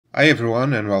Hi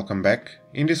everyone and welcome back.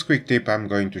 In this quick tip I'm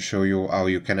going to show you how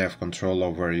you can have control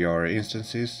over your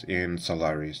instances in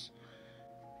Solaris.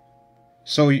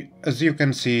 So as you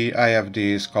can see, I have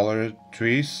these colored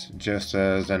trees just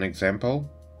as an example.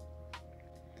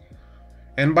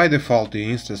 And by default the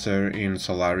instancer in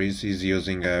Solaris is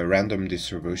using a random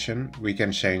distribution. We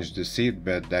can change the seed,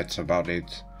 but that's about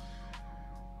it.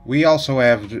 We also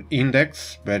have the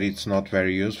index, but it's not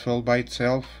very useful by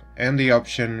itself, and the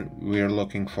option we're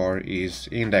looking for is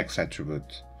index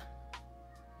attribute.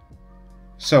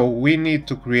 So we need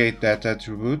to create that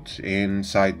attribute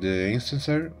inside the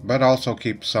instancer, but also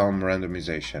keep some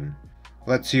randomization.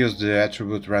 Let's use the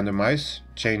attribute randomize,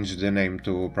 change the name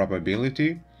to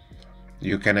probability,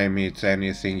 you can name it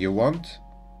anything you want,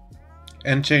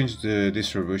 and change the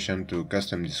distribution to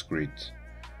custom discrete.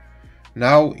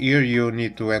 Now here you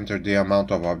need to enter the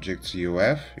amount of objects you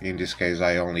have, in this case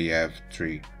I only have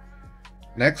 3.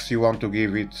 Next you want to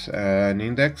give it an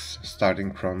index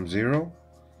starting from 0.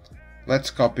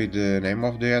 Let's copy the name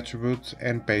of the attribute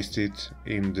and paste it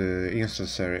in the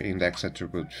instancer index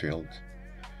attribute field.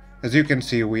 As you can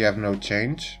see, we have no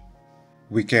change.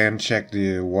 We can check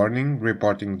the warning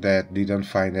reporting that didn't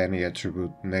find any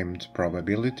attribute named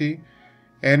probability,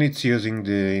 and it's using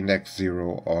the index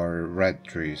 0 or red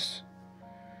trees.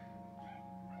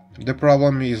 The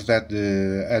problem is that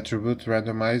the attribute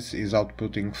randomize is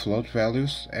outputting float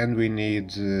values and we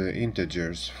need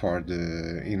integers for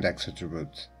the index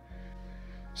attribute.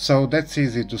 So that's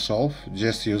easy to solve,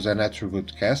 just use an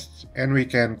attribute cast and we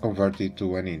can convert it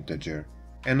to an integer.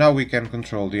 And now we can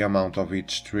control the amount of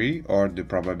each tree or the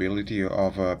probability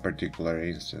of a particular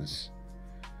instance.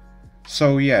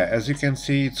 So yeah, as you can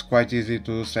see, it's quite easy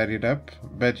to set it up,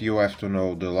 but you have to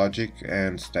know the logic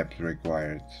and steps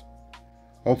required.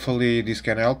 Hopefully this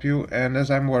can help you, and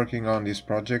as I'm working on this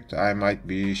project I might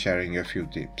be sharing a few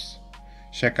tips.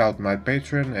 Check out my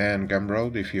Patreon and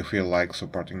Gumroad if you feel like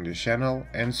supporting the channel,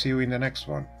 and see you in the next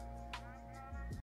one.